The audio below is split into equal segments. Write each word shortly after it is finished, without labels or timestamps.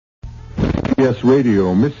CBS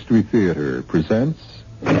Radio Mystery Theater presents...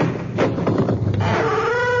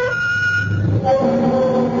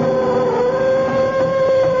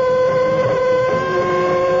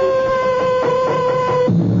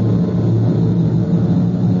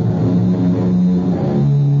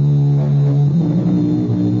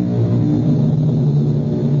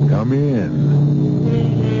 Come in.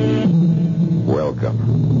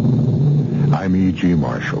 Welcome. I'm E.G.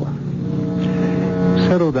 Marshall.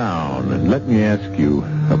 Settle down and let me ask you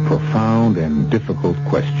a profound and difficult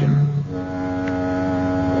question.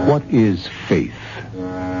 What is faith?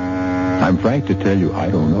 I'm frank to tell you,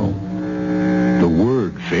 I don't know. The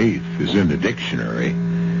word faith is in the dictionary,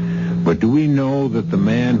 but do we know that the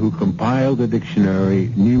man who compiled the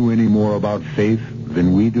dictionary knew any more about faith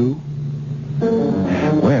than we do?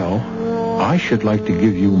 Well, I should like to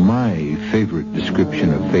give you my favorite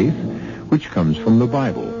description of faith, which comes from the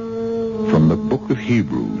Bible. From the book of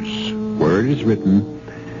Hebrews, where it is written,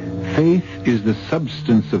 faith is the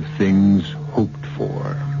substance of things hoped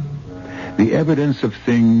for, the evidence of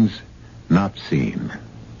things not seen.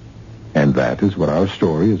 And that is what our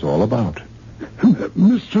story is all about.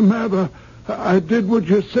 Mr. Mather, I did what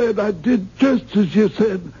you said. I did just as you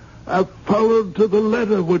said. I followed to the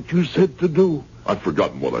letter what you said to do. I've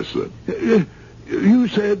forgotten what I said. You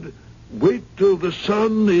said, wait till the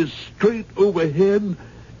sun is straight overhead,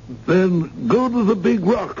 then go to the big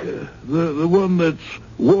rock, the one that's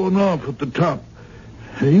worn off at the top.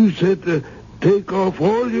 You said to take off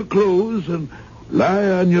all your clothes and lie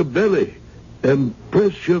on your belly and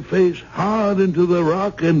press your face hard into the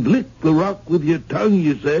rock and lick the rock with your tongue,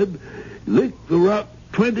 you said. Lick the rock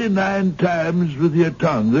 29 times with your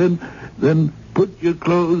tongue. Then put your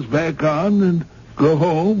clothes back on and go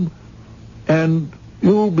home, and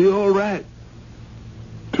you'll be all right.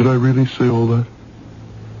 Did I really say all that?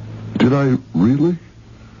 Did I really?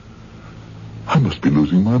 I must be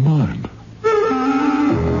losing my mind.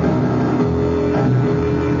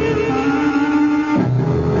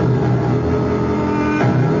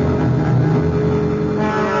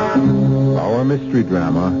 Our mystery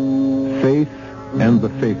drama, Faith and the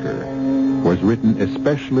Faker, was written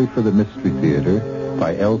especially for the Mystery Theater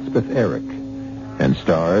by Elspeth Eric and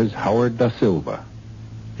stars Howard da Silva.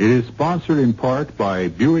 It is sponsored in part by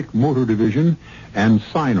Buick Motor Division and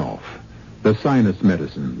Sign-Off, the sinus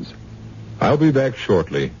medicines. I'll be back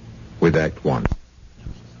shortly with Act One.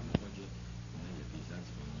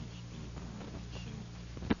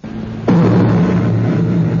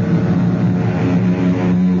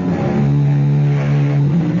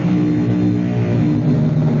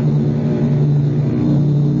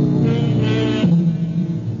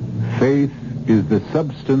 Faith is the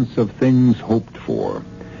substance of things hoped for,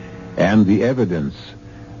 and the evidence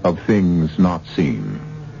of things not seen.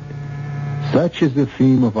 Such is the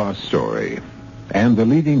theme of our story, and the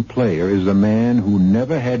leading player is a man who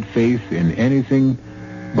never had faith in anything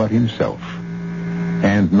but himself,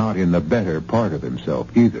 and not in the better part of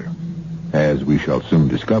himself either, as we shall soon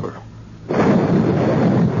discover.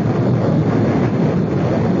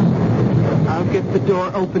 I'll get the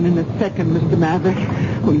door open in a second, Mr. Mather.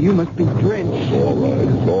 Oh, you must be drenched. All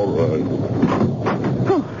right.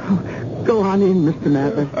 Oh, go on in, Mr.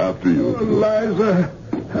 Mather. After you. Eliza,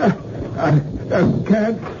 I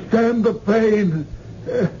can't stand the pain.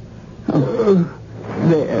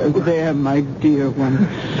 There, my dear one.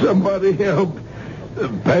 Somebody help. The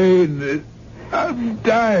pain. I'm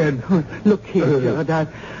dying. Look here, Judd.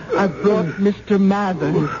 I've brought Mr.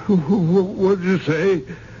 Mather. What'd you say?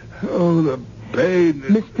 Oh, the pain.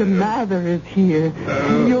 Mr. Mather is here.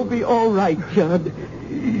 You'll be all right, Judd.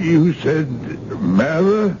 You said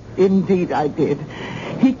Mather? Indeed, I did.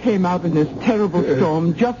 He came out in this terrible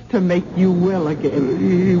storm just to make you well again.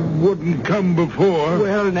 He wouldn't come before.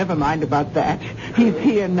 Well, never mind about that. He's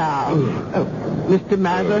here now. Mr.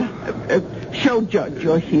 Mather, show Judd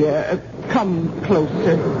you're here. Come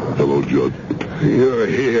closer. Hello, Judd. You're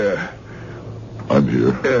here. I'm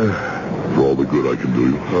here. For all the good I can do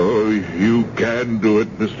you. Oh, you can do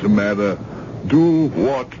it, Mr. Mather. Do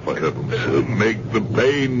what, for heaven's sake? Make the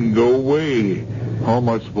pain go away. How am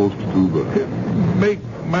I supposed to do that? Make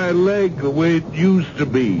my leg the way it used to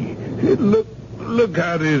be. Look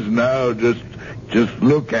how it is now. Just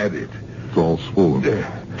look at it. It's all swollen.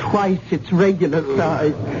 Twice its regular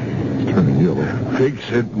size. It's turning yellow.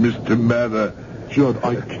 Fix it, Mr. Mather. Judd,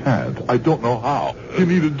 I can't. I don't know how. You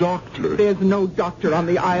need a doctor. There's no doctor on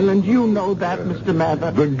the island. You know that, Mr.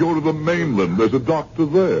 Mather. Then go to the mainland. There's a doctor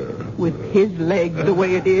there. With his leg the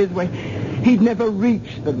way it is, he'd never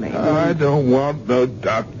reach the mainland. I don't want no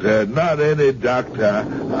doctor. Not any doctor.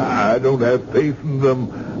 I don't have faith in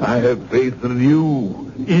them. I have faith in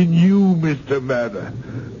you. In you. Mr. Mather?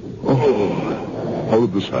 Oh, how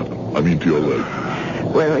did this happen? I mean, to your leg.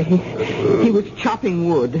 Well, he was chopping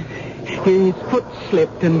wood. His foot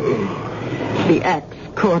slipped and the axe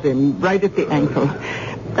caught him right at the ankle.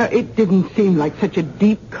 It didn't seem like such a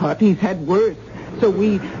deep cut. He's had worse. So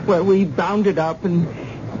we bound it up and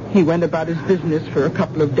he went about his business for a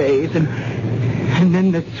couple of days and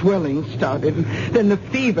then the swelling started. And then the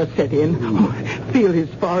fever set in. Oh, feel his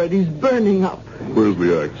forehead. He's burning up. Where's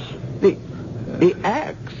the axe? The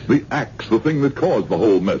axe? The axe, the thing that caused the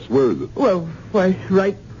whole mess. Where is it? Well, why,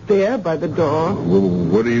 right there by the door. Well,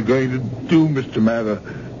 what are you going to do, Mr. Mather?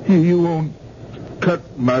 You won't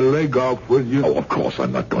cut my leg off, will you? Oh, of course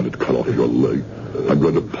I'm not going to cut off your leg. I'm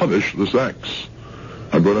going to punish this axe.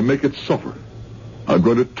 I'm going to make it suffer. I'm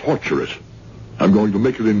going to torture it. I'm going to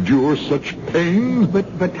make it endure such pain.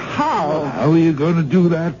 But how? How are you going to do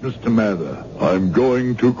that, Mr. Mather? I'm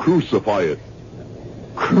going to crucify it.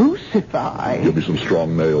 Crucify? Give me some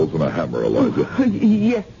strong nails and a hammer, Eliza.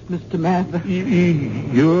 Yes, Mr. Mather.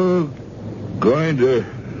 You're going to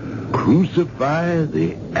crucify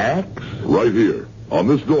the axe? Right here, on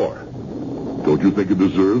this door. Don't you think it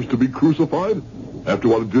deserves to be crucified? After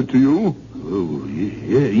what it did to you? Oh,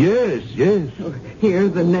 yes. Here are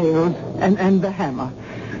the nails and the hammer.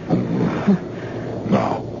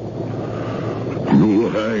 Now, you'll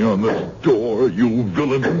hang on this door, you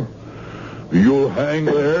villain. You'll hang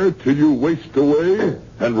there till you waste away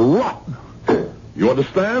and rot. You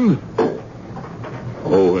understand?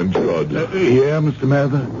 Oh, and Judd. Yeah, Mr.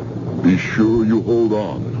 Mather? Be sure you hold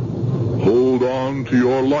on. Hold on to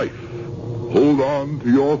your life. Hold on to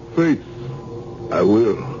your faith. I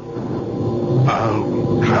will.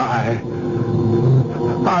 I'll try.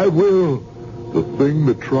 I will. The thing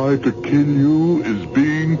that tried to kill you is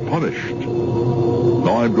being punished.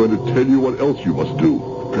 Now I'm going to tell you what else you must do.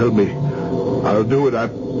 Tell me. I'll do it. I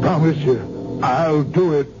promise you. I'll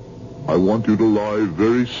do it. I want you to lie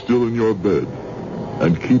very still in your bed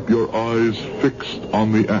and keep your eyes fixed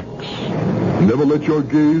on the axe. Never let your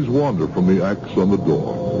gaze wander from the axe on the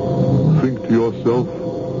door. Think to yourself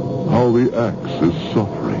how the axe is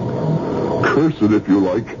suffering. Curse it if you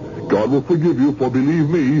like. God will forgive you, for believe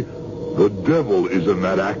me, the devil is in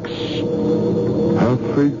that axe. Have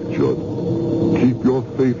faith, Judd. Keep your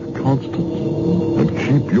faith constant. And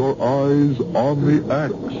keep your eyes on the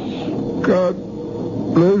axe. God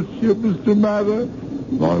bless you, Mr. Mather.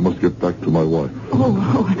 Now I must get back to my wife. Oh,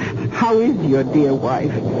 how is your dear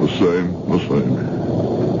wife? The same.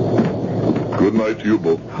 Good night to you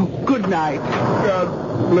both. Oh, good night. God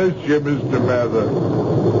bless you, Mr. Mather.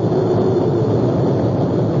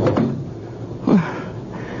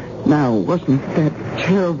 Now, wasn't that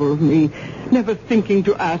terrible of me? Never thinking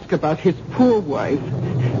to ask about his poor wife.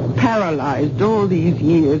 Paralyzed all these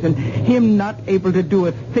years, and him not able to do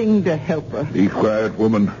a thing to help her. Be quiet,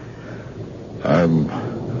 woman. I'm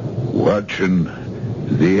watching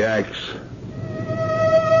the axe.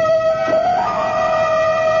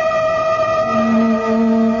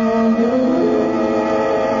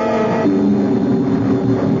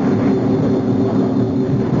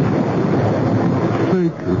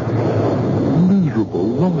 Miserable,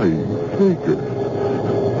 lying faker.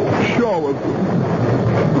 Show us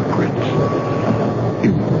hypocrites.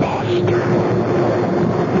 Imposter.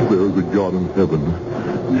 If there is a God in heaven,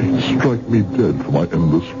 he'd strike me dead for my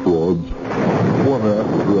endless frauds. One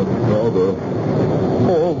after another.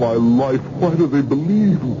 All my life, why do they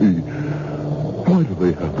believe me? Why do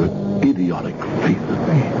they have that idiotic faith in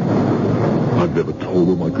me? I've never told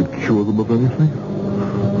them I could cure them of anything.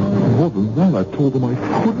 More than that, I told them I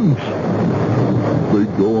couldn't. They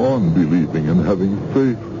go on believing and having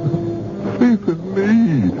faith. Faith in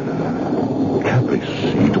me. Can't they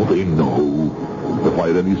see? Don't they know? If I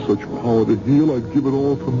had any such power to heal, I'd give it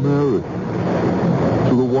all to Mary.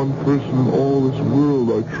 To the one person in all this world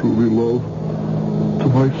I truly love. To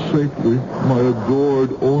my saintly, my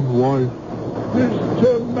adored own wife.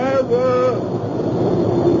 Mr. Mather!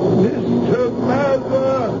 Mr.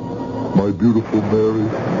 Mather! My beautiful Mary,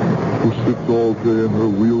 who sits all day in her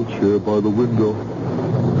wheelchair by the window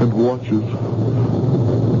and watches.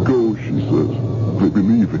 Go, she says. They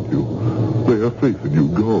believe in you. They have faith in you.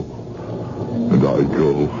 Go. And I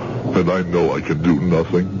go. And I know I can do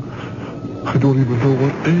nothing. I don't even know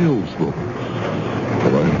what ails them.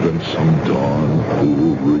 But I invent some darn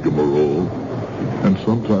fool rigmarole. And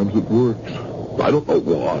sometimes it works. I don't know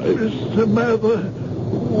why. Mr. Mather,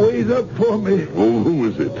 wait up for me. Oh, who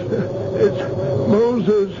is it? It's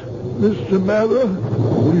Moses, Mr. Mather.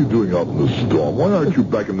 What are you doing out in the storm? Why aren't you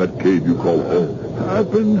back in that cave you call home?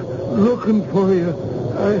 I've been looking for you.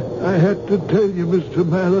 I had to tell you, Mr.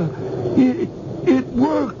 Mather. It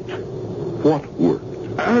worked. What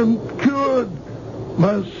worked? I'm cured.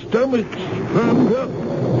 My stomach's firmed up.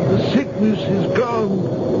 The sickness is gone.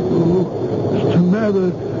 Oh, Mr.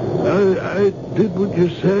 Mather, I did what you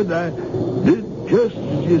said. I did just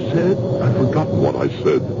as you said. I've forgotten what I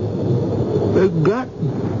said. Forgotten?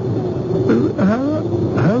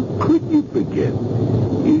 How could you forget?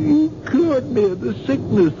 You cured me of the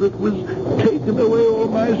sickness that was taking away all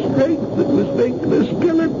my strength, that was making a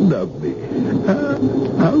skeleton of me.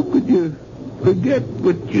 How could you forget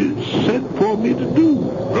what you said for me to do?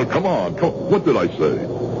 Well, come on. What did I say?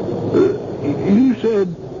 You said,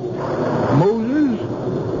 Moses,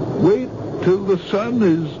 wait till the sun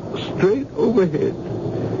is straight overhead.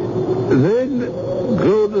 Then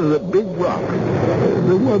go to the big rock,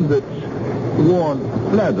 the one that's worn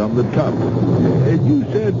flat on the top. And you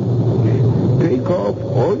said, take off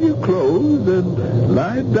all your clothes and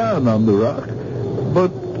lie down on the rock,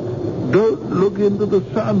 but don't look into the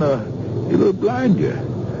sun or it'll blind you.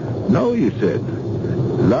 No, you said,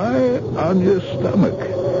 lie on your stomach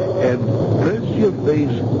and press your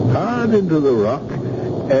face hard into the rock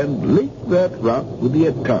and lick that rock with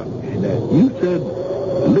your tongue. And you said,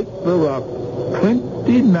 lick the rock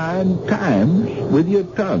 29 times with your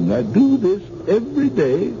tongue. Now do this every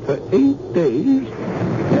day for 8 days,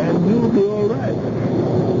 and you'll be all right.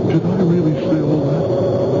 Did I really say all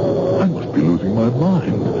that? I must be losing my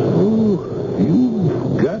mind. Oh,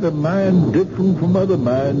 you've got a mind different from other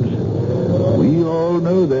minds. We all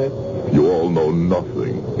know that. You all know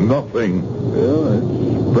nothing. Nothing. Well,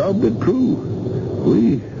 it's probably true.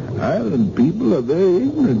 We island people are very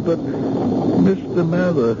ignorant, but Mr.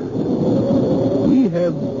 Mather, we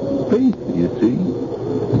have faith, you see,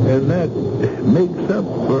 and that makes up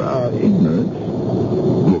for our ignorance.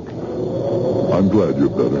 Look, I'm glad you're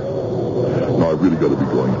better. Now, I've really got to be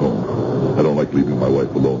going home. I don't like leaving my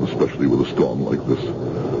wife alone, especially with a storm like this.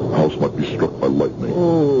 The house might be struck by lightning.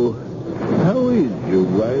 Oh, how is your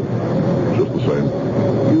wife? Just the same.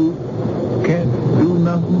 You can't do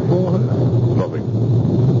nothing for her? Nothing.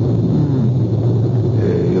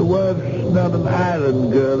 Your wife's not an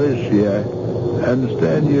island girl, is she? I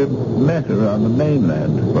understand you met her on the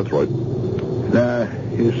mainland. That's right. Now,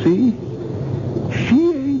 you see, she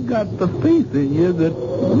ain't got the faith in you that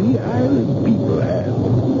we island people have.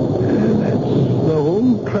 And that's the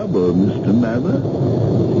whole trouble, Mr. Mather.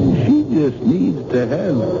 She just needs to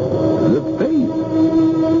have the faith.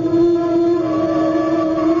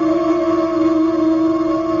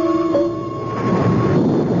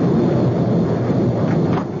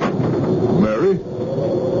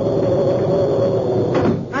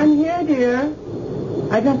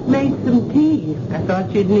 I just made some tea. I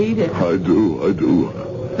thought you'd need it. I do.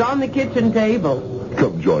 It's on the kitchen table.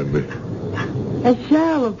 Come join me. I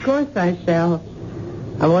shall, of course I shall.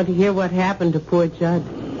 I want to hear what happened to poor Judd.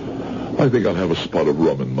 I think I'll have a spot of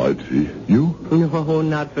rum in my tea. You? No,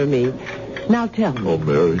 not for me. Now tell me. Oh,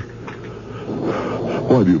 Mary.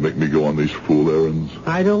 Why do you make me go on these fool errands?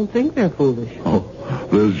 I don't think they're foolish. Oh,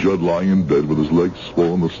 there's Judd lying in bed with his legs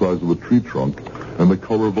swollen the size of a tree trunk and the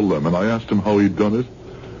color of a lemon. I asked him how he'd done it,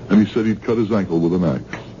 and he said he'd cut his ankle with an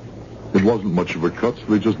axe. It wasn't much of a cut, so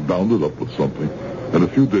they just bound it up with something. And a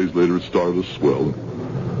few days later, it started to swell.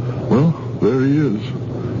 Well, there he is.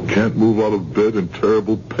 Can't move out of bed in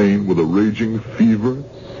terrible pain with a raging fever.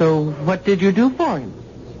 So what did you do for him?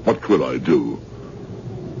 What could I do?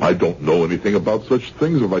 I don't know anything about such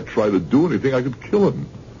things. If I tried to do anything, I could kill him.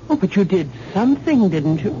 Oh, but you did something,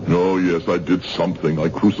 didn't you? Oh, yes, I did something. I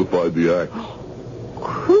crucified the axe.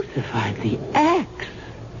 Crucified the axe?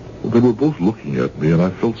 They were both looking at me, and I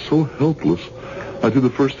felt so helpless. I did the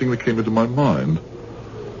first thing that came into my mind.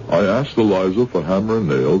 I asked Eliza for hammer and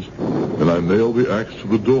nails, and I nailed the axe to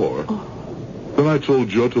the door. Oh. Then I told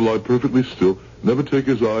Judd to lie perfectly still, never take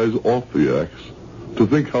his eyes off the axe, to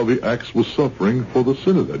think how the axe was suffering for the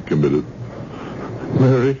sin it had committed.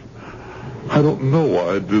 Mary, I don't know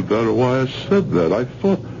why I did that or why I said that.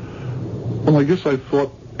 I guess I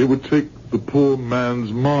thought it would take the poor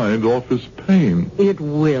man's mind off his pain. It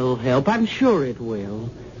will help. I'm sure it will.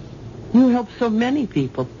 You help so many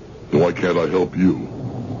people. Why can't I help you?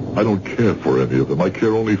 I don't care for any of them. I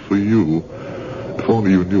care only for you. If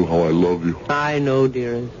only you knew how I love you. I know,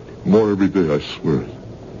 dearest. More every day, I swear it.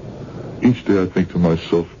 Each day I think to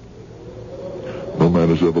myself, no man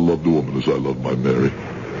has ever loved a woman as I love my Mary.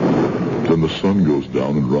 Then the sun goes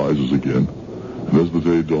down and rises again. And as the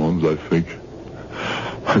day dawns, I think,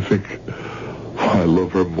 I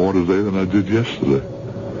love her more today than I did yesterday.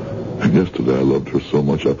 And yesterday I loved her so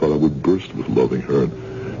much I thought I would burst with loving her.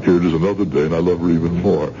 And here it is another day and I love her even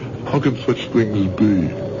more. How can such things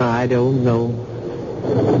be? I don't know.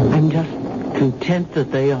 I'm just content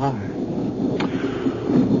that they are.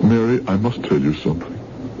 Mary, I must tell you something.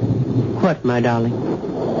 What, my darling?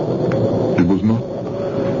 It was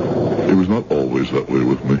not always that way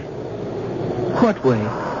with me. What way?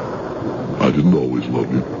 I didn't always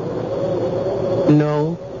love you.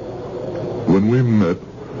 No. When we met,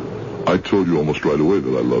 I told you almost right away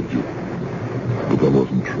that I loved you. But that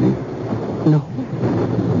wasn't true. No.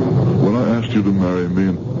 When I asked you to marry me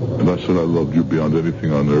and I said I loved you beyond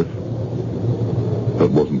anything on earth, that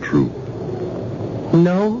wasn't true.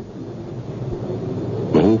 No.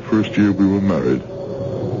 The whole first year we were married,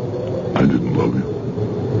 I didn't love you.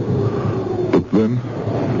 But then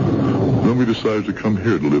we decided to come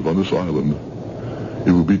here to live on this island.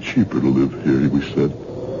 It would be cheaper to live here, we said.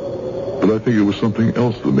 But I think it was something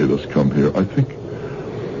else that made us come here. I think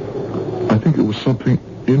it was something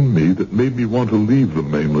in me that made me want to leave the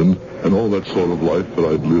mainland and all that sort of life that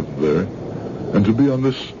I'd lived there, and to be on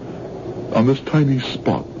this tiny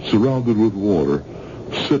spot, surrounded with water,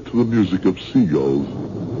 set to the music of seagulls.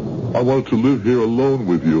 I wanted to live here alone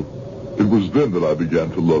with you. It was then that I began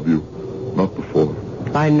to love you, not before.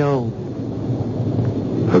 I know.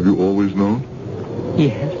 Have you always known?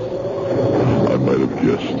 Yes. I might have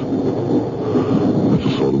guessed. That's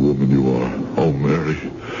the sort of woman you are. Oh, Mary.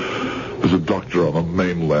 There's a doctor on the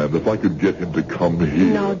mainland. If I could get him to come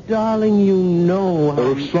here. Now, darling, you know.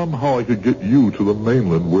 Or if somehow I could get you to the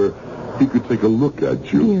mainland where he could take a look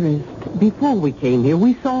at you. Dearest, before we came here,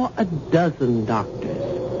 we saw a dozen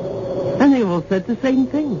doctors. And they all said the same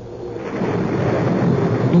thing.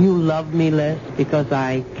 You love me less because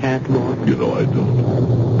I can't walk. You know I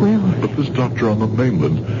don't. Well, But this doctor on the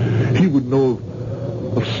mainland, he would know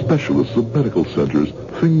of specialists, of medical centers.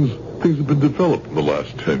 Things have been developed in the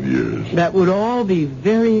last 10 years. that would all be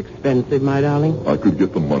very expensive, my darling. I could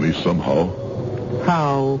get the money somehow.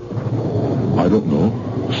 How? I don't know.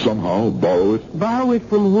 Somehow borrow it. Borrow it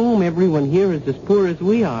from whom? Everyone here is as poor as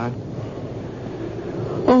we are.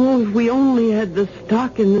 Oh, if we only had the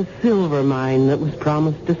stock in the silver mine that was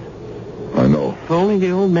promised us. I know. If only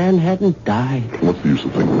the old man hadn't died. What's the use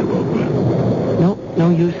of thinking about that? No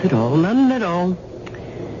use at all. None at all.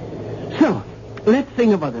 So, let's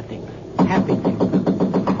think of other things. Happy things.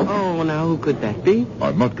 Oh, now who could that be?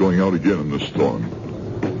 I'm not going out again in this storm.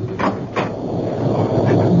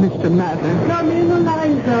 Mr. Mather. Come in,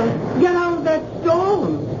 Eliza. Get out of that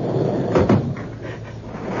storm.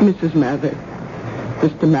 Mrs. Mather.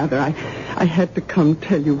 Mr. Mather, I had to come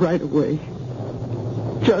tell you right away.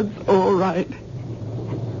 Judd's all right.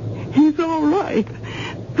 He's all right.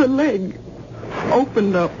 The leg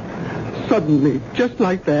opened up suddenly, just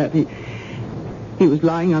like that. He was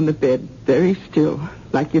lying on the bed, very still,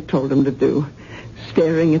 like you told him to do,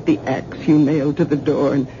 staring at the axe you nailed to the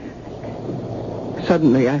door, and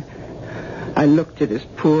suddenly I looked at his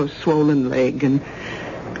poor swollen leg, and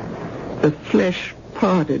the flesh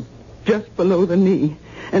parted just below the knee,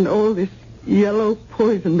 and all this yellow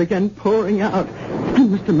poison began pouring out. And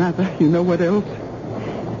Mr. Mather, you know what else?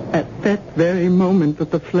 At that very moment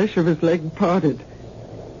that the flesh of his leg parted,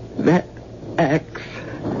 that axe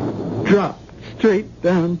dropped straight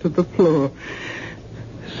down to the floor.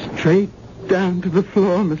 Straight down to the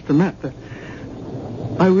floor, Mr. Mather.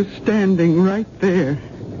 I was standing right there,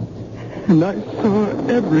 and I saw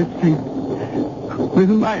everything with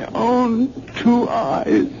my own 2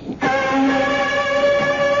 eyes.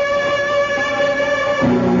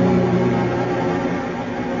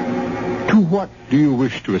 To what do you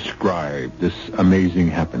wish to ascribe this amazing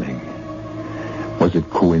happening? Was it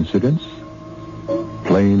coincidence?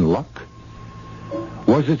 Plain luck?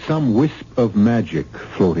 Was it some wisp of magic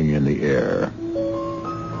floating in the air?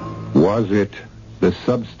 Was it the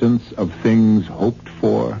substance of things hoped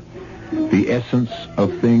for? The essence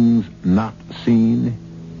of things not seen?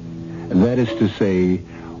 That is to say,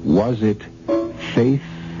 was it faith?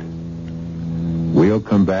 We'll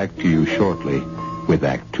come back to you shortly with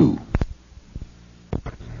Act 2.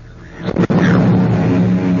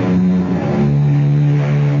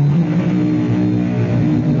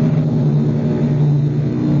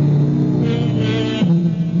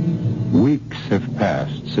 Weeks have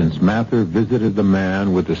passed since Mather visited the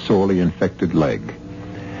man with the sorely infected leg.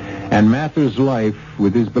 And Mather's life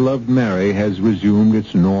with his beloved Mary has resumed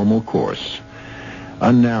its normal course.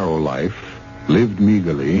 A narrow life, lived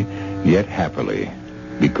meagerly, yet happily,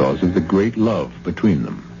 because of the great love between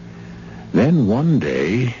them. Then one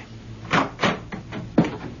day...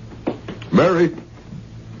 Mary?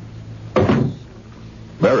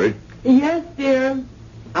 Mary? Yes, dear.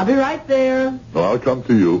 I'll be right there. No, I'll come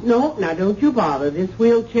to you. No, now don't you bother. This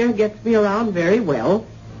wheelchair gets me around very well.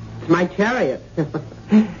 It's my chariot.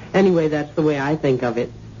 Anyway, that's the way I think of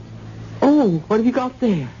it. Oh, what have you got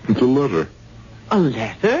there? It's a letter. A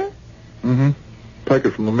letter? Mm-hmm.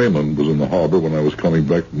 Packet from the mainland was in the harbor when I was coming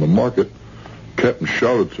back from the market. Captain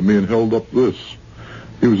shouted to me and held up this.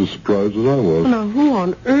 He was as surprised as I was. Now, who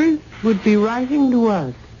on earth would be writing to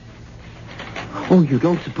us? Oh, you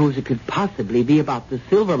don't suppose it could possibly be about the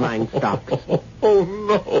silver mine stocks? Oh,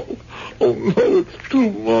 no. Oh, no, it's too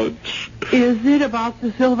much. Is it about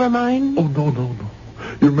the silver mine? Oh, no.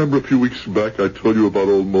 You remember a few weeks back I told you about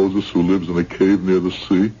old Moses who lives in a cave near the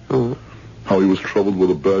sea? Oh. How he was troubled with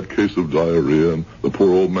a bad case of diarrhea, and the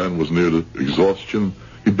poor old man was near to exhaustion.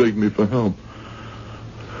 He begged me for help.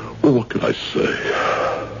 Well, what could I say?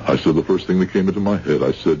 I said the first thing that came into my head.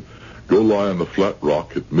 I said, go lie on the flat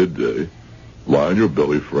rock at midday. Lie on your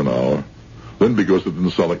belly for an hour. Then, because it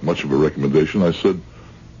didn't sound like much of a recommendation, I said,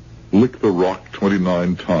 lick the rock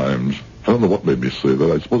 29 times. I don't know what made me say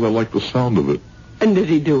that. I suppose I liked the sound of it. And did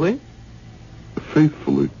he do it?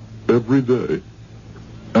 Faithfully, every day.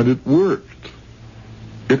 And it worked.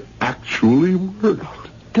 It actually worked. Oh,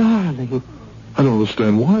 darling. I don't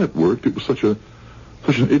understand why it worked. It was such an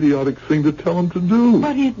idiotic thing to tell him to do.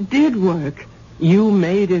 But it did work. You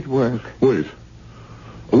made it work. Wait.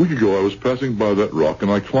 A week ago, I was passing by that rock, and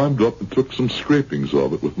I climbed up and took some scrapings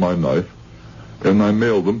of it with my knife, and I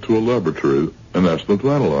mailed them to a laboratory and asked them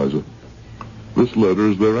to analyze it. This letter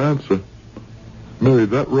is their answer. Mary,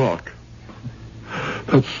 that rock,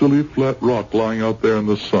 that silly flat rock lying out there in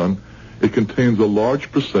the sun, it contains a large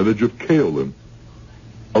percentage of kaolin.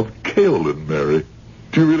 Of kaolin, Mary.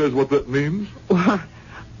 Do you realize what that means? Well,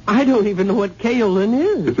 I don't even know what kaolin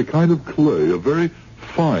is. It's a kind of clay, a very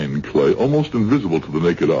fine clay, almost invisible to the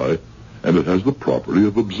naked eye, and it has the property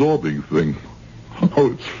of absorbing things.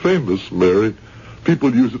 Oh, it's famous, Mary.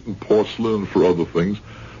 People use it in porcelain and for other things,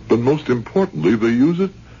 but most importantly, they use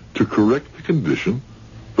it to correct the condition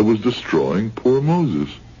that was destroying poor Moses.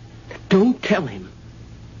 Don't tell him.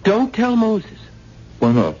 Don't tell Moses.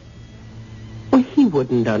 Why not? Well, he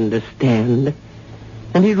wouldn't understand.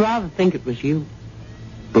 And he'd rather think it was you.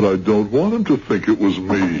 But I don't want him to think it was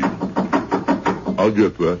me. I'll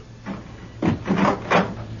get that.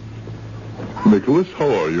 Nicholas, how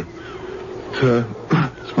are you?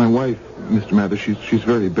 It's my wife, Mr. Mather. She's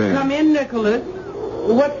very bad. Come in, Nicholas.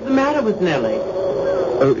 What's the matter with Nellie?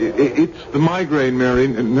 It's the migraine, Mary.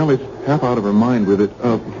 Nellie's half out of her mind with it.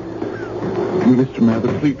 Mr.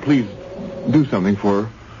 Mather, please do something for her.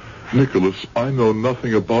 Nicholas, I know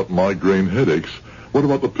nothing about migraine headaches. What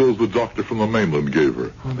about the pills the doctor from the mainland gave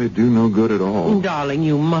her? Oh, they do no good at all. Darling,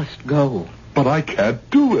 you must go. But I can't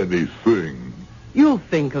do anything. You'll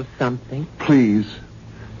think of something. Please,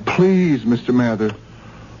 Mr. Mather.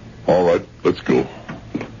 All right, let's go.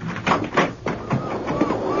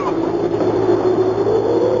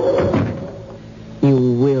 You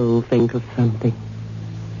will think of something.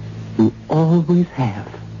 You always have.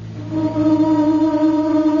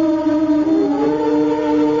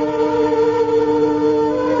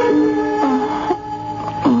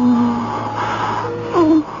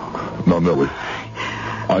 Now, Nellie,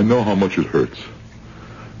 I know how much it hurts.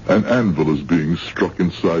 An anvil is being struck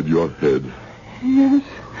inside your head. Yes.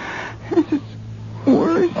 It's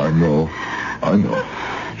worse. I know.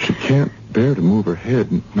 She can't bear to move her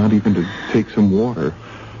head, not even to take some water.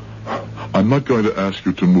 I'm not going to ask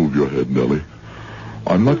you to move your head, Nellie.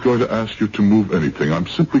 I'm not going to ask you to move anything. I'm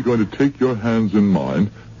simply going to take your hands in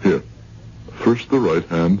mine. Here. First the right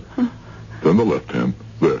hand, then the left hand.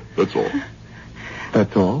 There, that's all.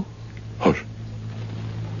 That's all? Hush.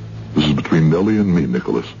 This is between Nellie and me,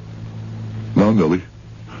 Nicholas. Now, Nellie,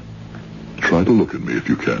 try to look at me if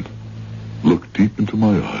you can. Look deep into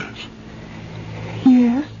my eyes.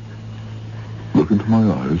 Yes. Look into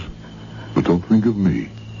my eyes, but don't think of me.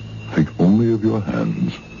 Think only of your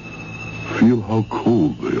hands. Feel how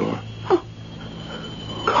cold they are. Oh,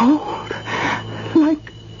 cold.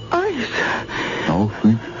 Like ice. Now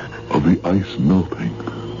think of the ice melting.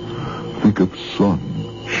 Think of sun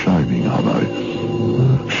shining on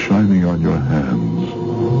ice. Shining on your hands.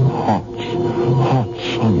 Hot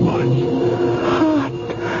sunlight. Hot.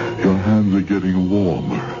 Your hands are getting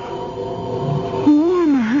warmer.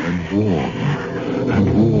 Warmer. And warmer. And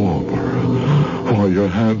warmer. Why, your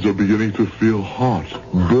hands are beginning to feel hot,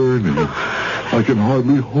 burning. I can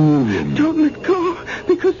hardly hold them. Don't let go.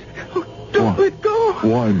 Because... don't let go.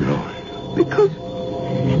 Why, Nellie?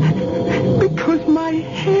 Because my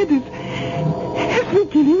head is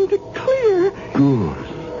beginning to clear. Good.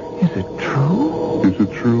 Is it true? Is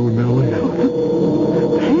it true, Nellie?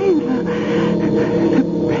 The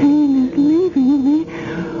pain is leaving me.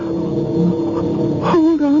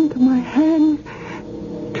 Hold on to my hands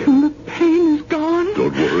till the pain is gone.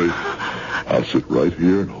 Don't worry. I'll sit right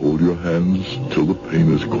here and hold your hands till the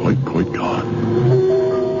pain is is quite gone.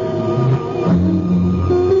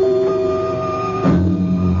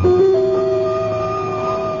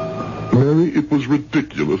 Mary, it was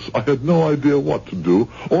ridiculous. I had no idea what to do.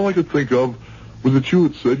 All I could think of was that you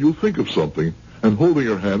had said you'll think of something, and holding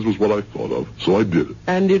her hands was what I thought of, so I did it.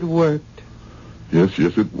 And it worked. Yes,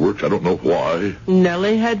 it worked. I don't know why.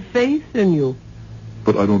 Nellie had faith in you.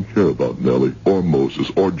 But I don't care about Nellie, or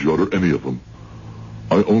Moses, or Judd, or any of them.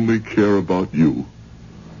 I only care about you.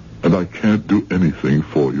 And I can't do anything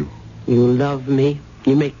for you. You love me.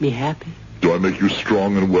 You make me happy. Do I make you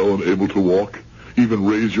strong and well and able to walk? Even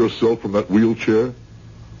raise yourself from that wheelchair?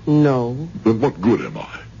 No. Then what good am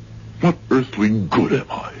I? What earthly good am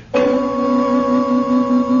I?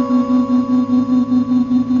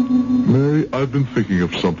 Mary, I've been thinking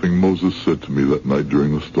of something Moses said to me that night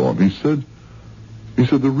during the storm. He said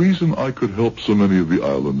the reason I could help so many of the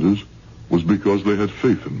islanders was because they had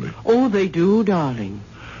faith in me. Oh, they do, darling.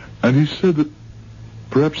 And he said that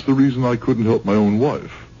perhaps the reason I couldn't help my own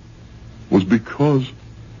wife was because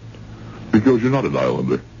you're not an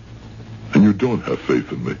islander and you don't have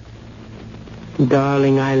faith in me.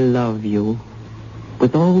 Darling, I love you.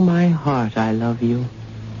 With all my heart, I love you.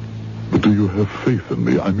 But do you have faith in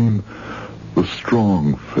me? I mean, the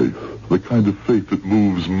strong faith, the kind of faith that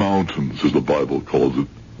moves mountains, as the Bible calls it.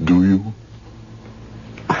 Do you?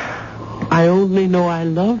 I only know I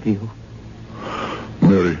love you.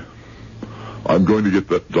 Mary, I'm going to get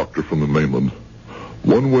that doctor from the mainland.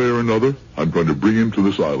 One way or another, I'm going to bring him to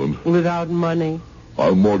this island. Without money.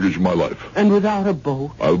 I'll mortgage my life. And without a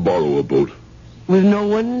boat. I'll borrow a boat. With no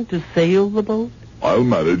one to sail the boat? I'll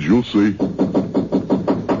manage, you'll see.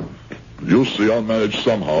 You'll see, I'll manage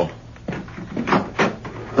somehow.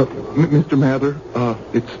 Mr. Mather,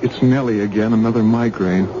 it's Nellie again, another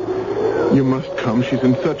migraine. You must come. She's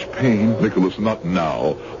in such pain. Nicholas, not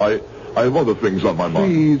now. I have other things on my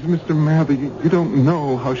mind. Please, Mr. Mather, you don't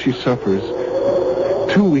know how she suffers.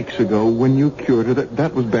 2 weeks ago, when you cured her,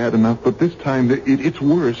 that was bad enough, but this time it's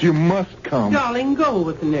worse. You must come. Darling, go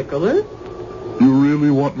with Nicholas. You really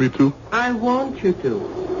want me to? I want you to.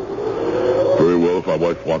 Very well, if my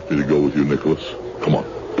wife wants me to go with you, Nicholas. Come on.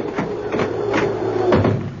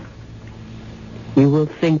 You will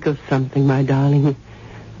think of something, my darling.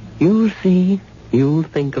 You'll see. You'll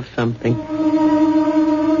think of something.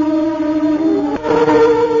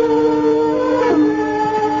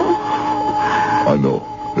 I know.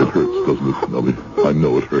 It hurts, doesn't it, Nellie? I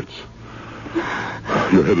know it hurts.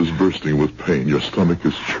 Your head is bursting with pain. Your stomach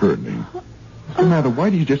is churning. What's the matter? Why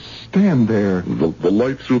do you just stand there? The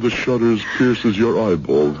light through the shutters pierces your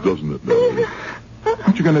eyeballs, doesn't it, Nellie?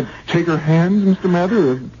 Aren't you going to take her hands, Mr.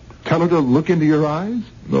 Mather, or tell her to look into your eyes?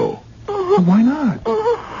 No. Well, why not?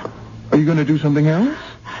 Are you going to do something else?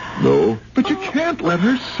 No. But you can't let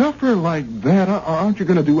her suffer like that. Aren't you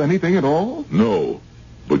going to do anything at all? No.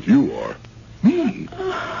 But you are. Me?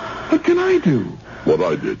 What can I do? What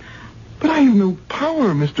I did. But I have no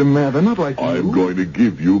power, Mr. Mather, not like you. I'm going to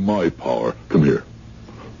give you my power. Come here.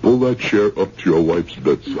 Pull that chair up to your wife's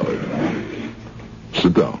bedside.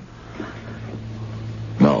 Sit down.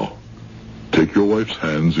 Now, take your wife's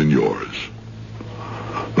hands in yours.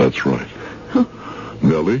 That's right.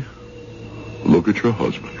 Nellie, look at your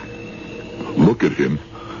husband. Look at him.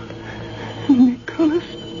 Nicholas?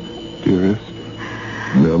 Dearest.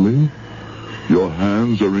 Nellie, your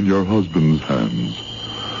hands are in your husband's hands.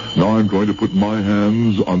 Now I'm going to put my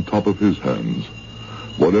hands on top of his hands.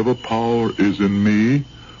 Whatever power is in me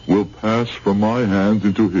will pass from my hands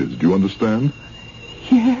into his. Do you understand?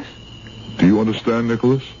 Yes. Do you understand,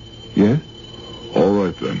 Nicholas? Yes? All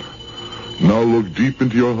right, then. Now look deep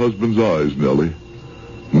into your husband's eyes, Nellie.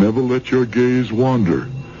 Never let your gaze wander.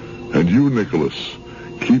 And you, Nicholas,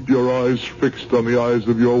 keep your eyes fixed on the eyes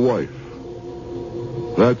of your wife.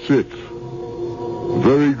 That's it.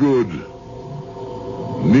 Very good.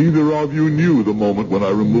 Neither of you knew the moment when I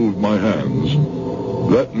removed my hands.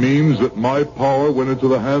 That means that my power went into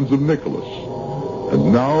the hands of Nicholas.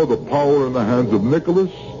 And now the power in the hands of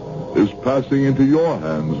Nicholas is passing into your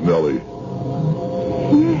hands, Nellie.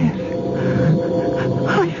 Yes.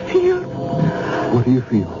 I feel... What do you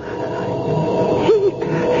feel?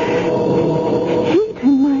 Heat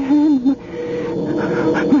in my hands.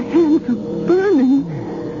 My hands are burning.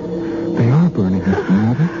 They are burning, Mr.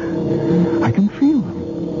 Mather. I can feel them.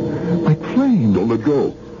 Like flames. Don't let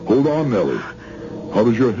go. Hold on, Nellie. How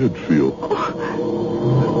does your head feel?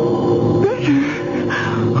 Better.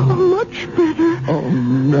 Oh, much better. Oh,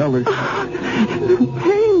 Nellie. The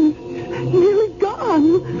pain is nearly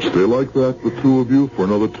gone. Stay like that, the two of you, for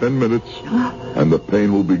another 10 minutes, and the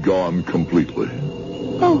pain will be gone completely.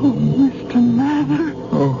 Oh, Mr. Mather.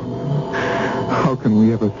 Oh, How can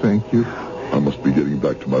we ever thank you? I must be getting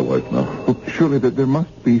back to my wife now. Well, surely there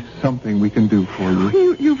must be something we can do for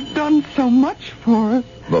you. You've done so much for us.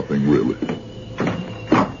 Nothing really.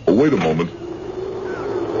 Oh, wait a moment.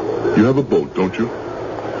 You have a boat, don't you?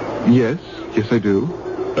 Yes, I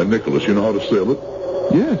do. And Nicholas, you know how to sail it?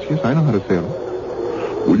 Yes, I know how to sail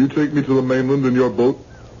it. Will you take me to the mainland in your boat?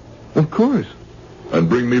 Of course. And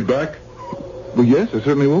bring me back? Well, yes, I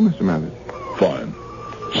certainly will, Mr. Mather. Fine.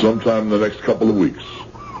 Sometime in the next couple of weeks.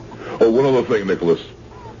 Oh, one other thing, Nicholas.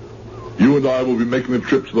 You and I will be making the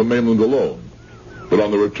trip to the mainland alone. But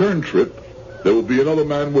on the return trip, there will be another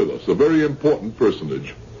man with us, a very important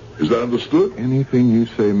personage. Is that understood? Anything you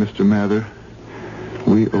say, Mr. Mather.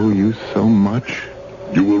 We owe you so much.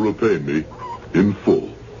 You will repay me in full.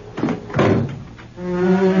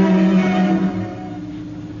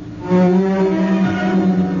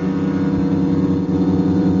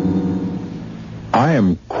 I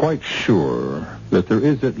am quite sure that there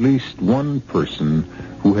is at least one person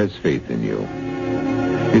who has faith in you.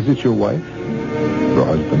 Is it your wife? Your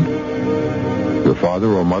husband? Your father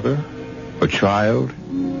or mother? A child?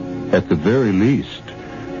 At the very least,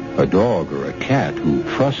 a dog or a cat who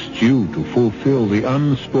trusts you to fulfill the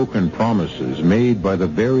unspoken promises made by the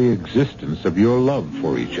very existence of your love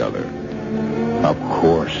for each other. Of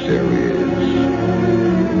course there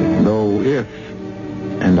is. Though if,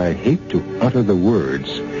 and I hate to utter the words,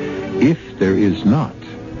 if there is not,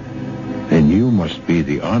 then you must be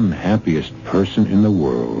the unhappiest person in the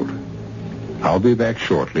world. I'll be back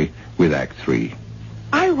shortly with Act 3.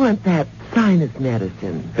 I want that sinus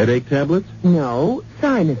medicine. Headache tablets? No,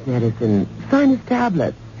 sinus medicine. Sinus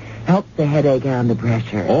tablets. Helps the headache and the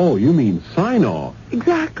pressure. Oh, you mean sign-off.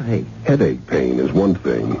 Exactly. Headache pain is one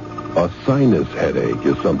thing. A sinus headache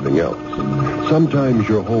is something else. Sometimes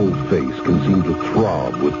your whole face can seem to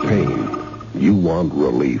throb with pain. You want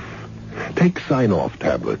relief. Take Sign-Off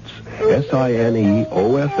tablets.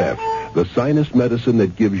 SINEOFF, the sinus medicine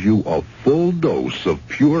that gives you a full dose of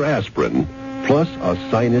pure aspirin plus a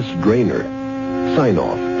sinus drainer.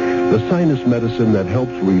 Sign-Off, the sinus medicine that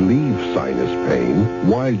helps relieve sinus pain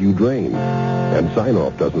while you drain. And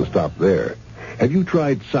Sign-Off doesn't stop there. Have you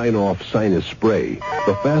tried Sign-Off Sinus Spray,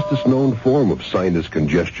 the fastest known form of sinus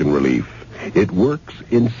congestion relief? It works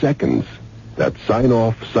in seconds. That's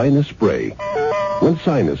Sign-Off Sinus Spray. When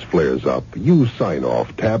sinus flares up, use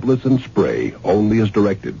Sign-Off tablets and spray only as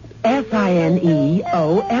directed. SINEOFF.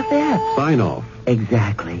 Sign-Off.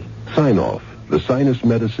 Exactly. Sign-Off, the sinus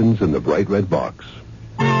medicines in the bright red box.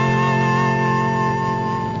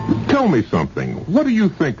 Tell me something. What do you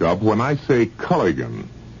think of when I say Culligan?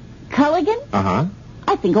 Culligan? Uh-huh.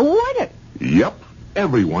 I think of water. Yep.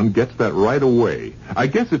 Everyone gets that right away. I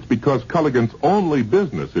guess it's because Culligan's only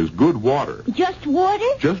business is good water. Just water?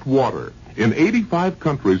 Just water. In 85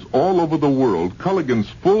 countries all over the world, Culligan's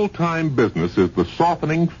full-time business is the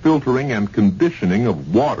softening, filtering, and conditioning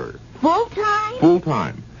of water. Full-time?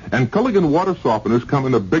 Full-time. And Culligan water softeners come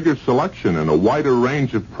in a bigger selection and a wider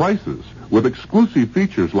range of prices, with exclusive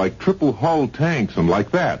features like triple hull tanks and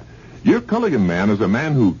like that. Your Culligan man is a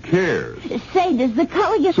man who cares. Say, does the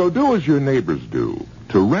Culligan... So do as your neighbors do.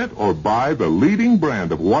 To rent or buy the leading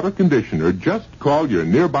brand of water conditioner, just call your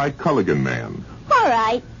nearby Culligan man. All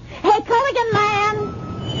right. Hey, Culligan man.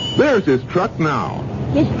 There's his truck now.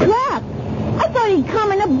 His truck? I thought he'd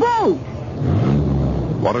come in a boat.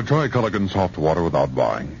 Want to try Culligan soft water without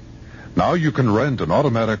buying? Now you can rent an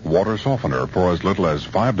automatic water softener for as little as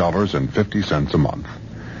 $5.50 a month.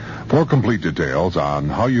 For complete details on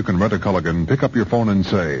how you can rent a Culligan, pick up your phone and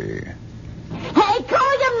say, Hey,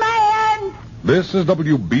 Culligan man! This is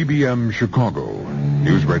WBBM Chicago.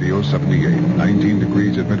 News Radio 78. 19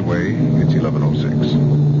 degrees at Midway. It's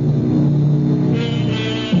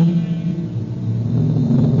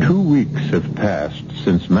 11:06. 2 weeks have passed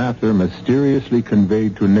since Mather mysteriously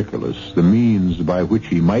conveyed to Nicholas the means by which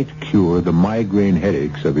he might cure the migraine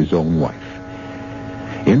headaches of his own wife.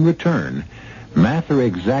 In return, Mather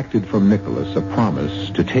exacted from Nicholas a promise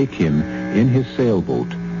to take him in his sailboat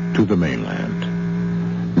to the mainland.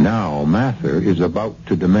 Now Mather is about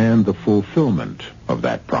to demand the fulfillment of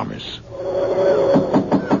that promise.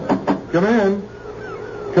 Come in.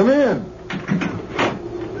 Come in.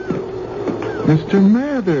 Mr.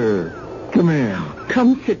 Mather, come in.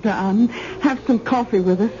 Come sit down. Have some coffee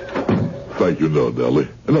with us. Thank you, no, Nellie.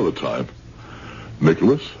 Another time.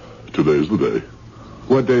 Nicholas, today's the day.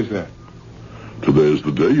 What day's that? Today is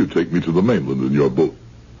the day you take me to the mainland in your boat.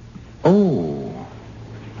 Oh.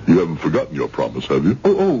 You haven't forgotten your promise, have you?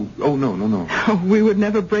 Oh, no. Oh, we would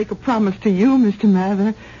never break a promise to you, Mr.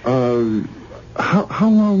 Mather. How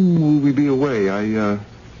long will we be away?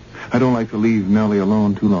 I don't like to leave Nellie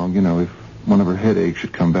alone too long, you know. one of her headaches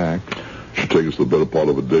should come back. Should take us the better part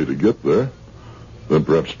of a day to get there. Then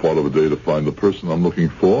perhaps part of a day to find the person I'm looking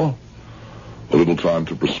for. A little time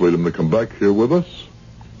to persuade him to come back here with us.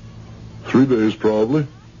 3 days, probably.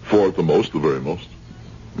 4 at the most, the very most.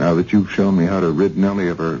 Now that you've shown me how to rid Nellie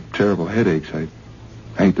of her terrible headaches, I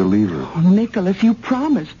hate to leave her. Oh, Nicholas, you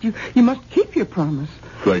promised. You must keep your promise.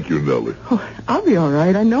 Thank you, Nellie. Oh, I'll be all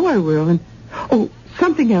right. I know I will. And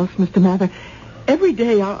something else, Mr. Mather. Every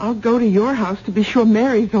day I'll go to your house to be sure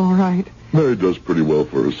Mary's all right. Mary does pretty well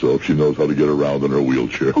for herself. She knows how to get around in her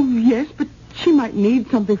wheelchair. Oh, yes, but she might need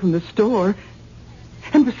something from the store.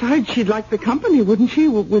 And besides, she'd like the company, wouldn't she,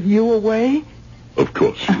 with you away? Of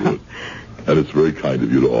course she would. And it's very kind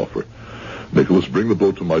of you to offer. Nicholas, bring the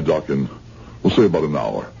boat to my dock in, we'll say about an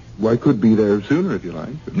hour. Well, I could be there sooner if you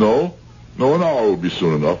like. No, an hour would be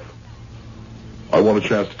soon enough. I want a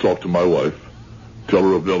chance to talk to my wife, tell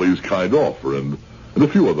her of Nellie's kind offer, and a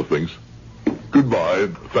few other things. Goodbye,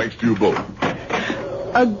 and thanks to you both.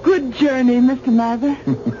 A good journey, Mr. Mather.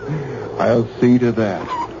 I'll see to that.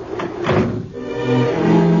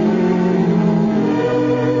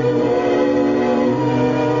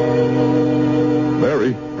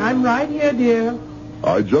 Mary? I'm right here, dear.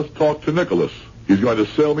 I just talked to Nicholas. He's going to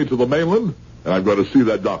sail me to the mainland, and I'm going to see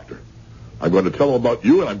that doctor. I'm going to tell him about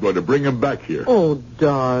you, and I'm going to bring him back here. Oh,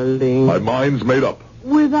 darling. My mind's made up.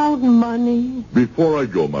 Without money? Before I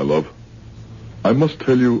go, my love, I must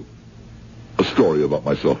tell you a story about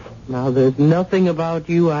myself. Now, there's nothing about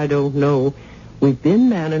you I don't know. We've been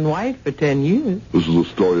man and wife for 10 years. This is a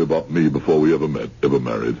story about me before we ever met, ever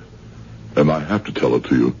married. And I have to tell it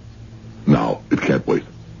to you now. It can't wait.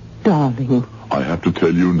 Darling. I have to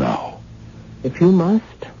tell you now. If you must,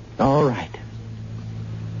 all right.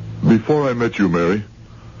 Before I met you, Mary,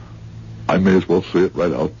 I may as well say it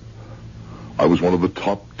right out. I was one of the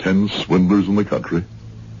top 10 swindlers in the country.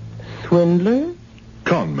 Swindler?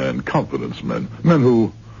 Con men, confidence men. Men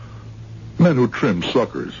who trim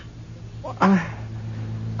suckers. I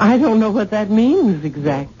don't know what that means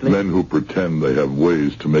exactly. Men who pretend they have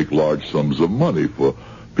ways to make large sums of money for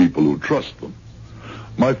people who trust them.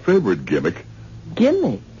 My favorite gimmick...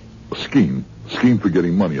 Gimmick? A scheme for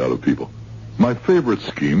getting money out of people. My favorite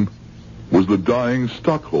scheme was the dying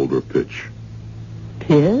stockholder pitch.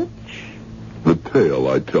 Pitch? The tale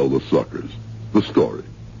I tell the suckers. The story.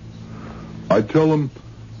 I tell them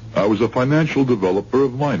I was a financial developer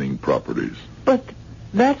of mining properties. But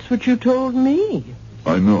that's what you told me.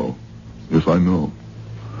 I know. Yes, I know.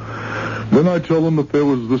 Then I tell them that there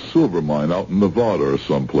was this silver mine out in Nevada or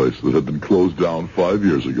someplace that had been closed down 5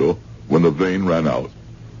 years ago when the vein ran out.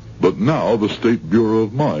 But now the State Bureau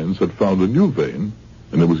of Mines had found a new vein,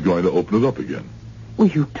 and it was going to open it up again. Well,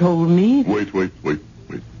 you told me... Wait.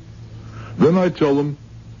 Then I tell them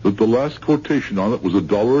that the last quotation on it was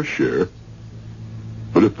 $1 a share,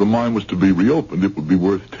 but if the mine was to be reopened, it would be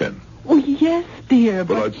worth 10. Oh, yes, dear,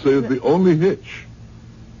 but I'd say that the only hitch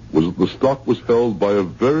was that the stock was held by a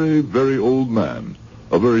very, very old man,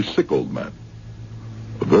 a very sick old man.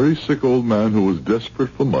 A very sick old man who was desperate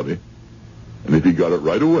for money, and if he got it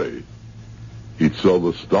right away, he'd sell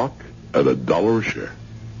the stock at $1 a share.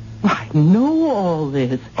 I know all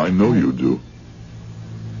this. I know you do.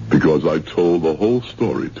 Because I told the whole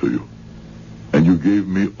story to you. And you gave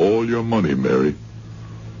me all your money, Mary.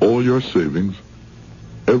 All your savings.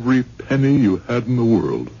 Every penny you had in the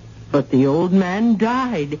world. But the old man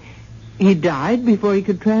died. He died before he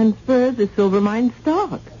could transfer the silver mine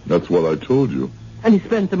stock. That's what I told you. And he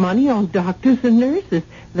spent the money on doctors and nurses.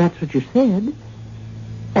 That's what you said.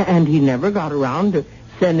 And he never got around to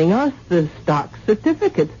sending us the stock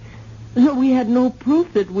certificates. So we had no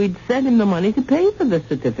proof that we'd sent him the money to pay for the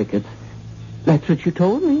certificates. That's what you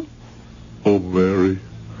told me. Oh, Mary,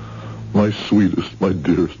 my sweetest, my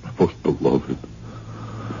dearest, my most beloved.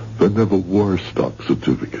 There never were stock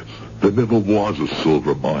certificates. There never was a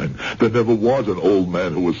silver mine. There never was an old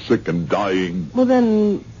man who was sick and dying. Well,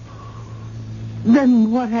 then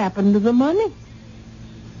what happened to the money?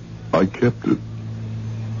 I kept it.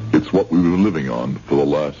 It's what we've been living on for the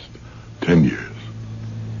last 10 years.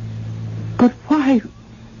 But why?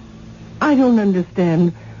 I don't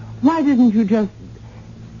understand. Why didn't you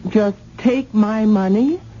just take my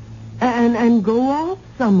money and go off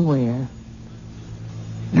somewhere?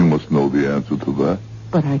 You must know the answer to that.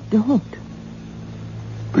 But I don't.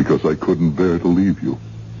 Because I couldn't bear to leave you.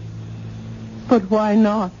 But why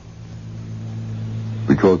not?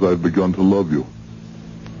 Because I'd begun to love you.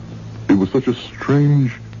 It was such a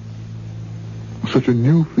strange, such a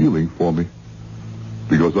new feeling for me.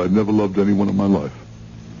 Because I'd never loved anyone in my life.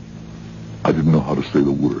 I didn't know how to say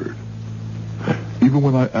the word. Even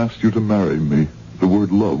when I asked you to marry me the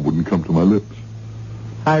word love wouldn't come to my lips.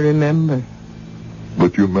 I remember.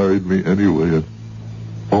 But you married me anyway, and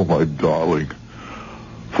oh, my darling,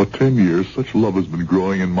 for 10 years, such love has been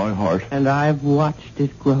growing in my heart. And I've watched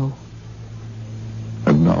it grow.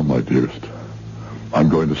 And now, my dearest, I'm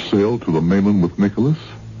going to sail to the mainland with Nicholas.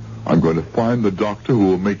 I'm going to find the doctor who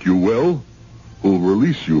will make you well, who will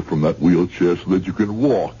release you from that wheelchair so that you can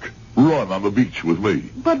walk, run on the beach with me.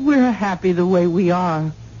 But we're happy the way we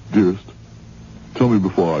are. Dearest, tell me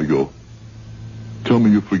before I go. Tell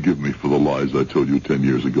me you forgive me for the lies I told you 10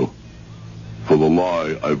 years ago. For the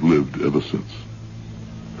lie I've lived ever since.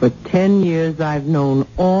 For 10 years, I've known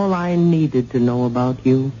all I needed to know about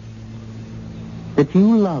you. That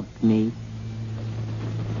you loved me.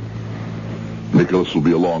 Nicholas will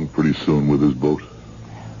be along pretty soon with his boat.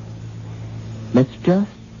 Let's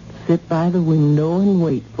just sit by the window and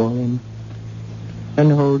wait for him.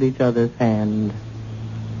 And hold each other's hand.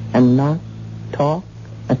 And not talk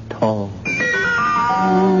at all.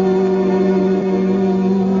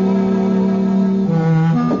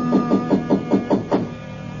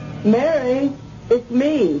 Mary, it's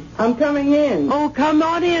me. I'm coming in. Oh, come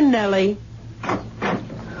on in, Nellie.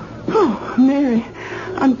 Oh, Mary,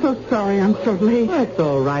 I'm so sorry I'm so late. That's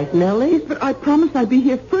all right, Nellie. Yes, but I promised I'd be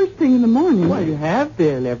here first thing in the morning. Well, you have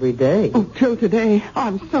been every day. Oh, till today. Oh,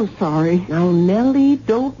 I'm so sorry. Now, Nellie,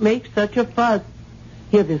 don't make such a fuss.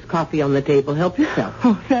 Here, there's coffee on the table. Help yourself.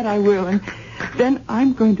 Oh, that I will. And then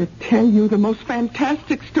I'm going to tell you the most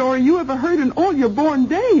fantastic story you ever heard in all your born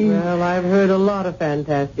days. Well, I've heard a lot of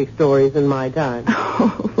fantastic stories in my time.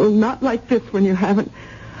 Oh, well, not like this one you haven't.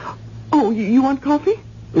 Oh, you want coffee?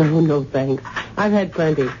 No, thanks. I've had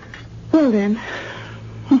plenty. Well, then,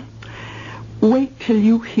 wait till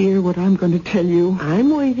you hear what I'm going to tell you.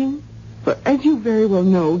 I'm waiting. But as you very well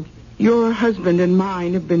know, your husband and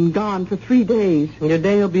mine have been gone for 3 days. Your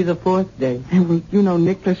day will be the 4th day. And, well, you know,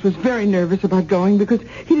 Nicholas was very nervous about going because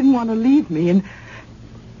he didn't want to leave me.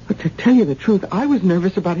 But to tell you the truth, I was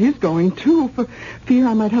nervous about his going, too, for fear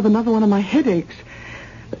I might have another one of my headaches.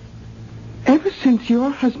 Ever since your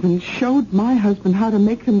husband showed my husband how to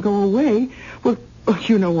make them go away, well,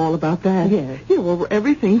 you know all about that. Yes. Yeah, well,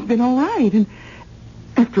 everything's been all right. And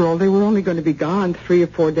after all, they were only going to be gone 3 or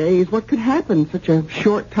 4 days. What could happen? Such a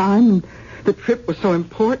short time, and the trip was so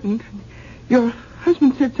important. Your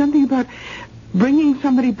husband said something about bringing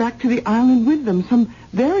somebody back to the island with them, some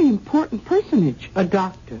very important personage. A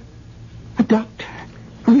doctor. A doctor?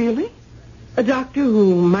 Really? A doctor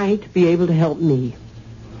who might be able to help me.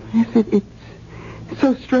 Yes, it's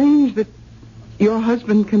so strange that your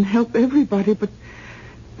husband can help everybody, but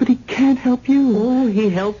he can't help you. Oh, he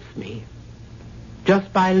helps me.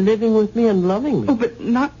 Just by living with me and loving me. Oh, but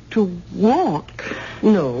not to walk.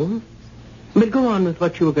 No. But go on with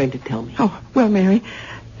what you were going to tell me. Oh, well, Mary,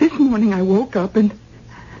 this morning I woke up and...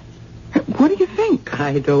 What do you think?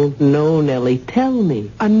 I don't know, Nellie. Tell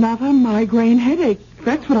me. Another migraine headache.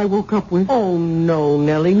 That's what I woke up with. Oh, no,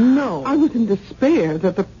 Nellie, no. I was in despair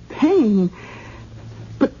that the pain...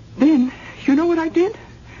 But then, you know what I did?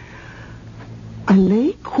 I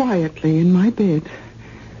lay quietly in my bed...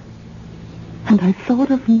 And I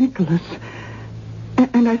thought of Nicholas.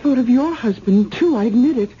 And I thought of your husband, too, I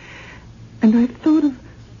admit it. And I thought of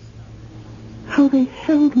how they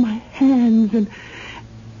held my hands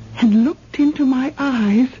and looked into my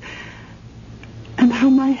eyes. And how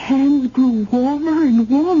my hands grew warmer and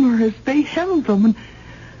warmer as they held them. And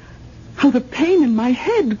how the pain in my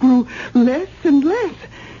head grew less and less.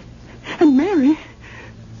 And Mary,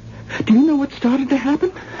 do you know what started to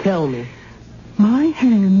happen? Tell me. My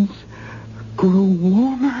hands grew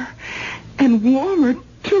warmer and warmer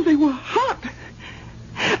till they were hot.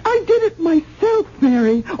 I did it myself,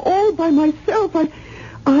 Mary, all by myself.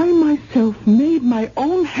 I myself made my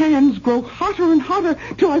own hands grow hotter and hotter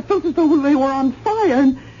till I felt as though they were on fire.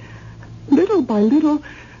 And little by little,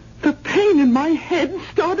 the pain in my head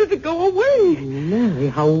started to go away. Mary,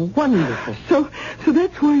 how wonderful. So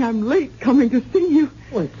that's why I'm late coming to see you.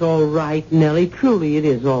 Well, it's all right, Nellie. Truly, it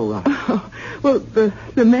is all right. Oh, well,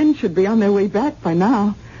 the men should be on their way back by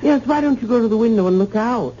now. Yes, why don't you go to the window and look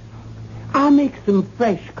out? I'll make some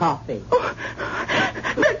fresh coffee. Oh,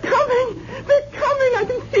 they're coming. They're coming. I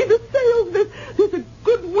can see the sails. There's a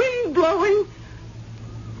good wind blowing.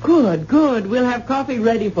 Good. We'll have coffee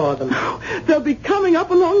ready for them. Oh, they'll be coming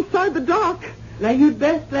up alongside the dock. Now, you'd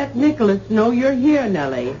best let Nicholas know you're here,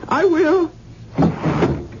 Nellie. I will.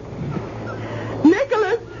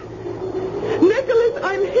 Nicholas,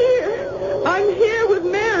 I'm here. I'm here with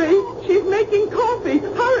Mary. She's making coffee.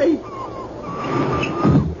 Hurry.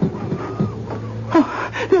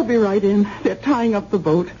 Oh, they'll be right in. They're tying up the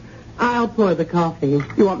boat. I'll pour the coffee.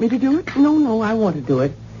 You want me to do it? No, I want to do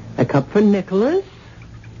it. A cup for Nicholas.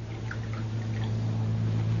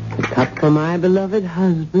 A cup for my beloved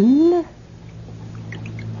husband.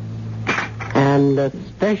 And a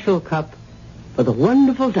special cup for the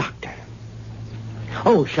wonderful doctor.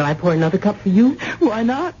 Oh, shall I pour another cup for you? Why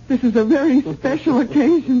not? This is a very special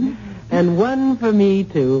occasion. And one for me,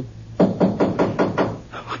 too.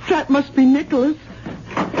 That must be Nicholas.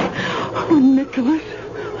 Oh, Nicholas.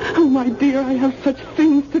 Oh, my dear, I have such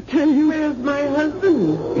things to tell you. Where's my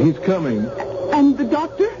husband? He's coming. And the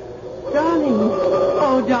doctor? Darling.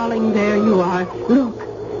 Oh, darling, there you are.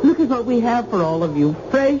 Look at what we have for all of you.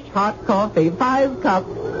 Fresh, hot coffee, 5 cups.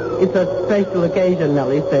 It's a special occasion,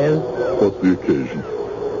 Nellie says. What's the occasion?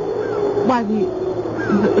 Why,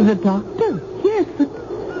 the doctor. Yes,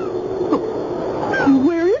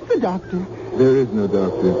 where is the doctor? There is no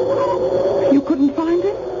doctor. You couldn't find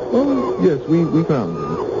him? Oh, yes, we found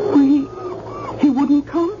him. Well, he wouldn't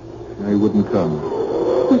come? He wouldn't come.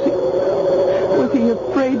 Was he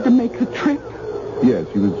afraid to make the trip? Yes,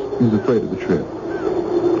 he was afraid of the trip.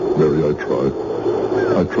 Mary, I tried.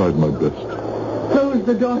 I tried my best. Close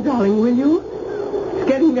the door, darling, will you? It's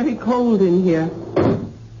getting very cold in here.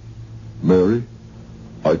 Mary,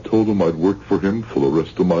 I told him I'd work for him for the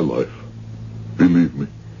rest of my life. Believe me.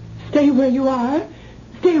 Stay where you are.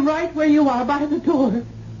 Stay right where you are by the door.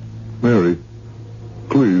 Mary,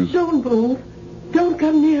 please. Don't move. Don't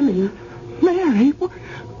come near me. Mary, what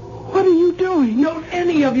are you doing? Don't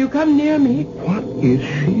any of you come near me. What is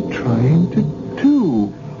she trying to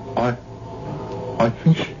do? I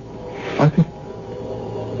think...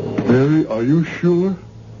 Mary, are you sure?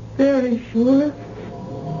 Very sure.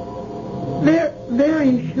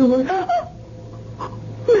 Very sure.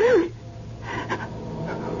 Mary!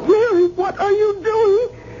 Mary, what are you doing?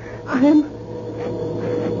 I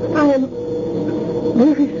am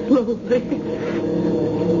very slowly,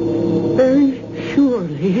 very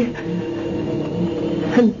surely,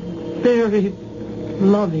 and very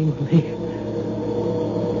lovingly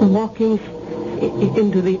walking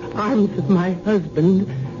into the arms of my husband.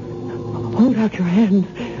 Hold out your hands,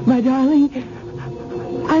 my darling.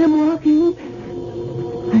 I am walking.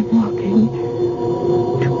 I'm walking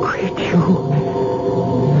to greet you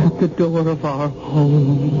at the door of our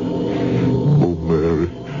home. Oh, Mary.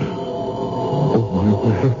 Oh, my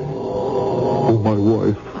Mary. Oh, my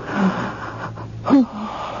wife.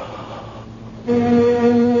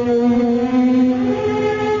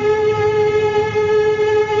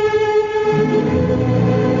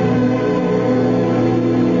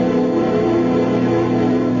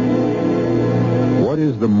 What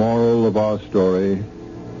is the moral of our story,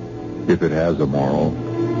 if it has a moral?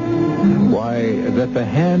 Why, that the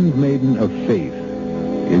handmaiden of faith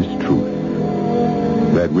is truth.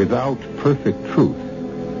 That without perfect truth,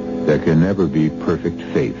 there can never be perfect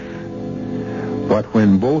faith. But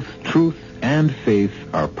when both truth and faith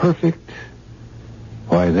are perfect,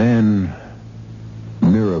 why then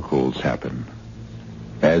miracles happen.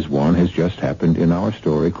 As one has just happened in our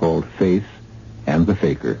story called Faith and the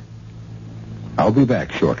Faker. I'll be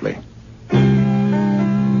back shortly.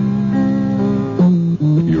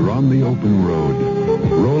 You're on the open road,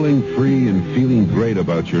 rolling free and feeling great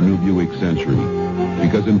about your new Buick Century.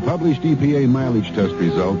 Because in published EPA mileage test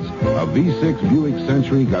results, a V6 Buick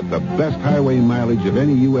Century got the best highway mileage of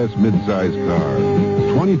any U.S. midsize car.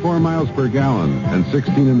 24 miles per gallon and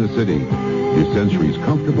 16 in the city. Your Century's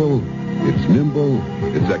comfortable, it's nimble,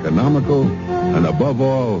 it's economical, and above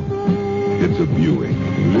all, it's a Buick.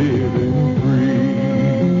 Living free.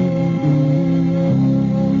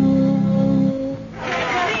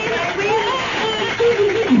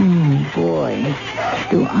 Boy,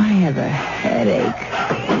 do I have a headache.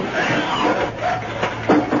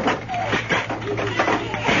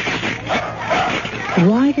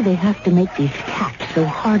 Why do they have to make these caps so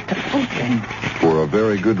hard to open? For a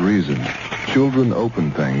very good reason. Children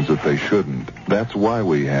open things that they shouldn't. That's why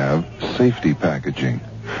we have safety packaging.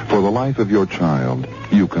 For the life of your child,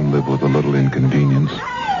 you can live with a little inconvenience.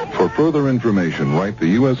 For further information, write the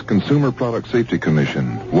U.S. Consumer Product Safety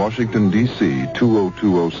Commission, Washington, D.C.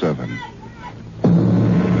 20207.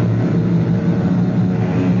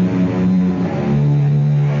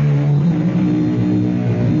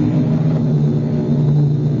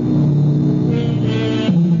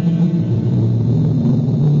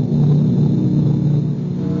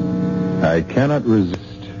 I cannot resist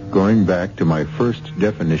going back to my first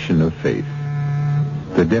definition of faith.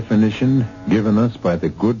 The definition given us by the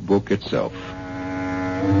good book itself.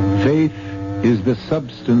 Faith is the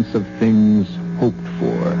substance of things hoped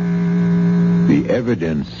for, the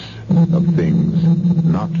evidence of things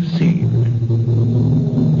not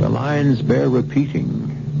seen. The lines bear repeating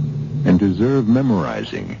and deserve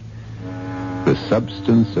memorizing. The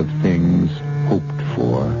substance of things hoped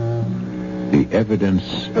for, the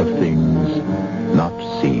evidence of things not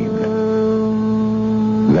seen.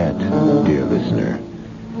 That, dear listener,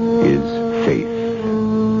 is faith.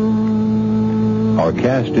 Our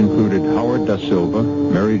cast included Howard Da Silva,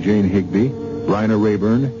 Mary Jane Higby, Bryna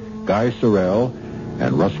Raeburn, Guy Sorel,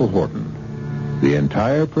 and Russell Horton. The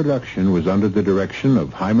entire production was under the direction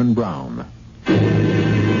of Hyman Brown.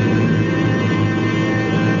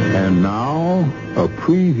 And now, a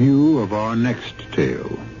preview of our next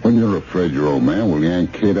tale. When you're afraid your old man will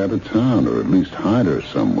yank Kate out of town, or at least hide her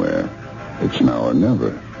somewhere, it's now or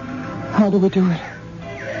never. How do we do it?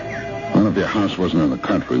 Well, if your house wasn't in the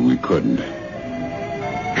country, we couldn't.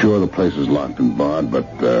 Sure, the place is locked and barred, but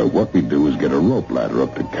what we do is get a rope ladder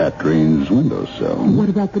up to Katrine's windowsill. What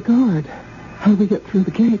about the guard? How do we get through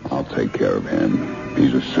the gates? I'll take care of him.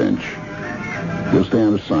 He's a cinch. You'll stay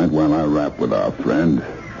out of sight while I rap with our friend.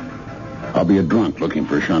 I'll be a drunk looking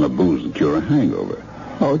for a shot of booze to cure a hangover.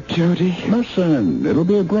 Oh, Jody. Listen, it'll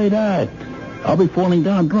be a great act. I'll be falling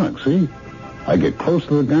down drunk, see? I get close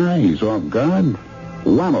to the guy, he's off guard.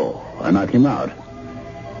 Whammo, I knock him out.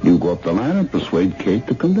 You go up the ladder and persuade Kate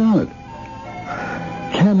to come down it.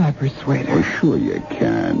 Can I persuade her? Oh, sure you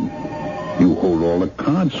can. You hold all the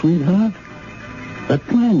cards, sweetheart. That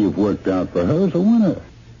plan you've worked out for her is a winner.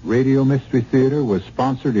 Radio Mystery Theater was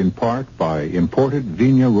sponsored in part by imported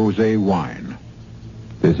Vigna Rosé wine.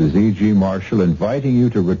 This is E.G. Marshall inviting you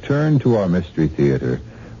to return to our Mystery Theater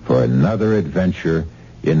for another adventure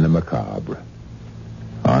in the macabre.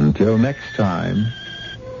 Until next time,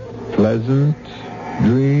 pleasant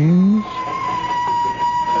dreams.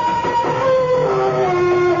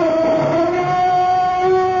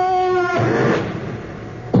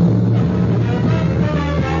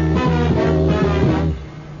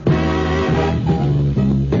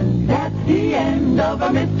 That's the end of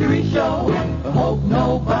our mystery show. I hope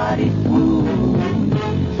nobody swoons.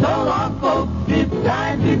 So long, folks, it's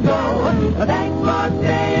time to go. Thanks for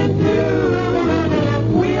staying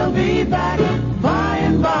tuned. We'll be back by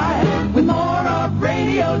and by with more of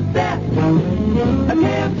Radio Set. A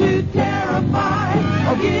tale to terrify.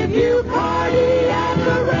 I'll give you party and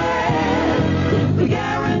the rest. We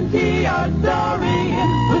guarantee our story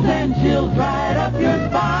will send chills right up your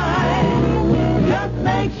spine. Just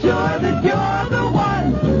make sure that you're the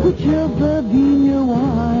one who chills the Vigna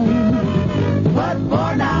wine. But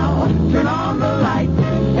for now, turn on the lights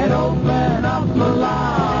and open up the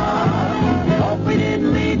lock. Hope we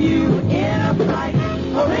didn't leave you in a fright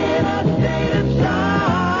or in a state of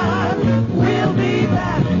shock. We'll be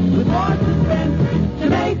back with more suspense to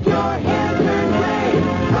make your hair turn gray.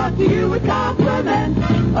 Brought to you with compliments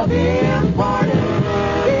of the imported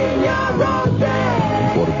Vigna Rosé.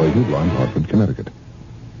 Reported by Uline, Hartford, Connecticut.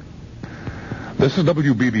 This is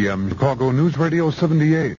WBBM Chicago News Radio 78.